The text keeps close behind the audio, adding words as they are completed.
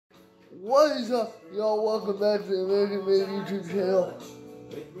What is up, y'all? Welcome back to the American Made YouTube channel.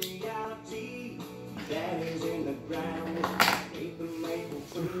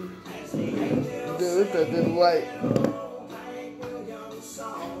 Dude, that didn't light.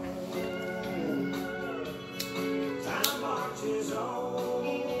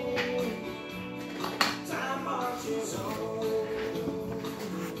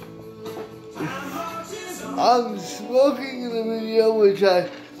 I'm smoking in the video, which I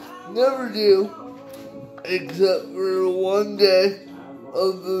never do, except for one day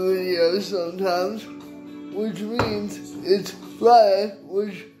of the video sometimes, which means it's Friday,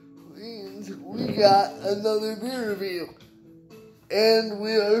 which means we got another beer review. And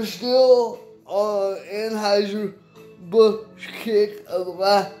we are still on Anheuser-Busch kick of the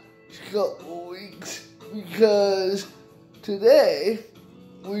last couple weeks, because today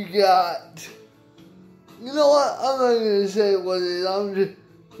we got, you know what, I'm not going to say what it is, I'm just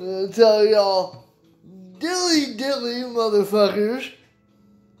going to tell y'all, dilly motherfuckers.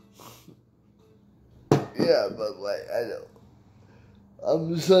 Yeah, but like, I know,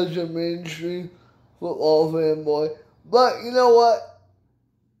 I'm such a mainstream football fanboy, but you know what?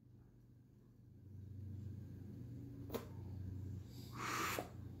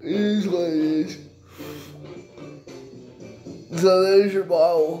 It is what it is. So there's your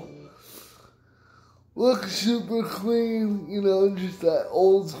bottle. Looks super clean, you know, just that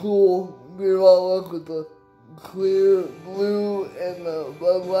old school beer bottle look with the clear blue and the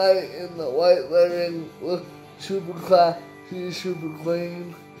Bud Light and the white lettering. Look super classy, super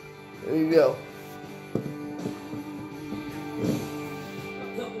clean. There you go.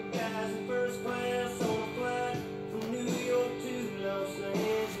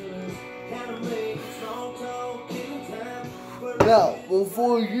 Now,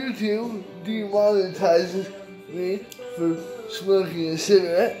 before YouTube demonetizes me for smoking a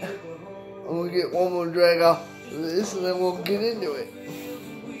cigarette, I'm going to get one more drag off of this and then we'll get into it.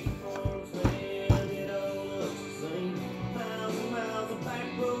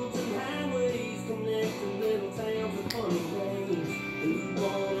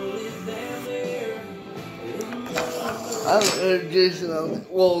 I haven't heard Jason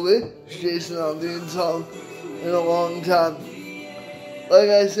Aldean song in a long time. Like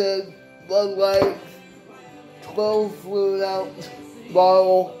I said, Bud Light, 12 fluid ounce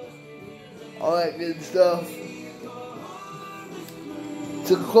bottle, all that good stuff.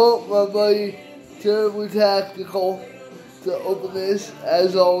 To quote my buddy, terribly tactical to open this,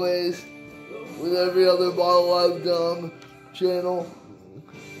 as always, with every other bottle I've done on the channel.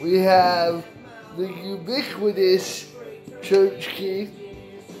 We have the ubiquitous church key.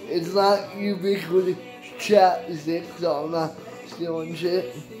 It's not ubiquitous chapstick, so I'm not stealing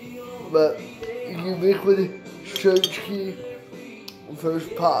shit, but ubiquitous church key,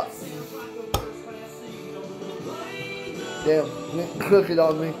 first pop. Damn, went crooked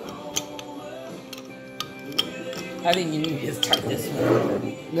on me. I think you need to just start this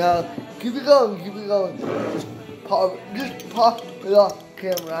one. No, keep it going. Just pop it off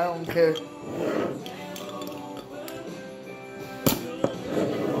camera, I don't care.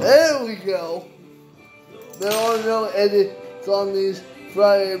 There we go. There are no edits on these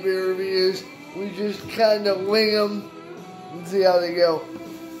Friday beer reviews. We just kind of wing them and see how they go.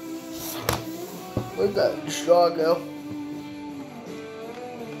 Where'd that straw go?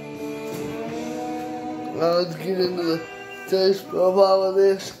 Now let's get into the taste profile of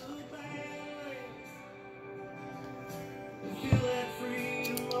this.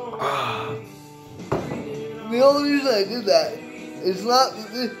 The only reason I did that is not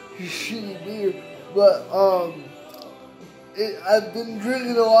that this is shitty beer, but I've been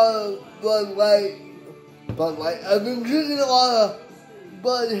drinking a lot of Bud Light. I've been drinking a lot of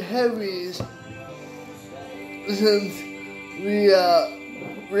Bud Heavies since the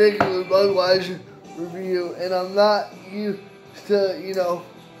regular Budweiser review, and I'm not used to,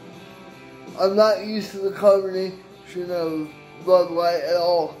 I'm not used to the carbonation of Bud Light at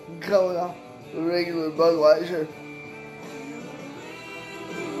all coming off the regular Budweiser.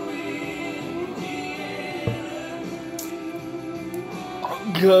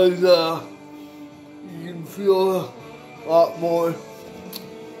 Because you can feel a lot more.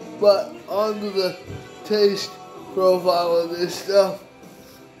 But onto the taste profile of this stuff.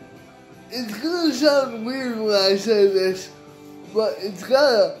 It's gonna sound weird when I say this, but it's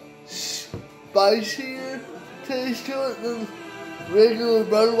got a spicier taste to it than regular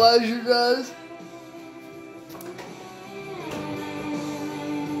Budweiser does.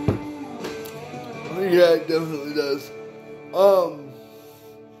 Yeah, it definitely does.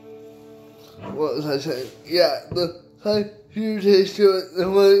 What was I saying? Yeah, the spicier taste to it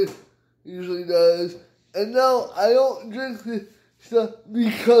than what usually does. And no, I don't drink this stuff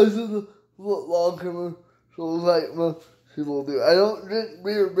because of the foot-long commercials like most people do. I don't drink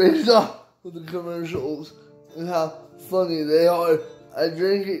beer based off of the commercials and how funny they are. I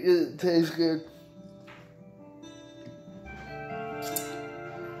drink it because it tastes good.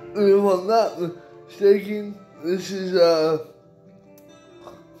 And if I'm not mistaken, this is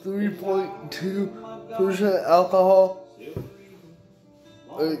 3.2% alcohol.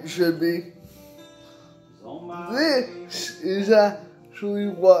 It should be. This is actually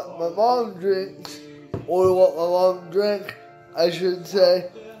what my mom drinks, or what my mom drank, I should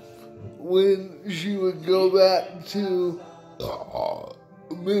say, when she would go back to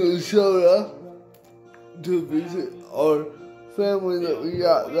Minnesota to visit our family that we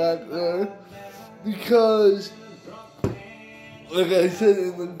got back there. Because, like I said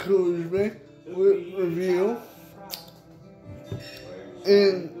in the Coors review,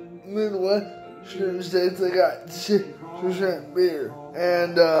 in Midwestern states they got 6% beer.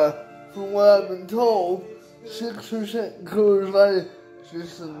 And from what I've been told, 6% Coors Light is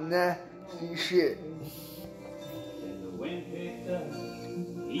just some nasty shit.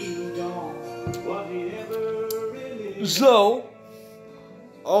 So,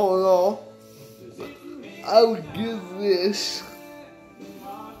 all in all, I would give this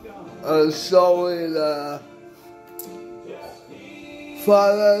a solid 5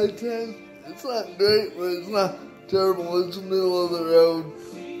 out of 10. It's not great, but it's not terrible. It's middle of the road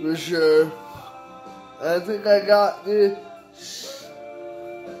for sure. And I think I got this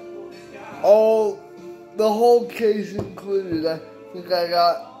the whole case included. I think I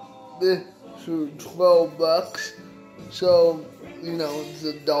got this for $12. So, you know, it's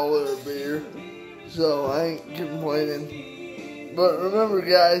 $1 a beer. So I ain't complaining. But remember,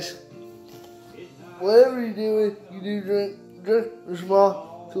 guys, whatever you do drink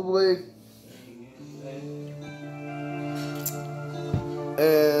responsibly.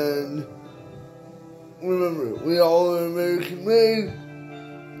 And remember, we all are American made.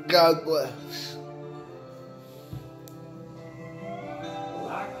 God bless.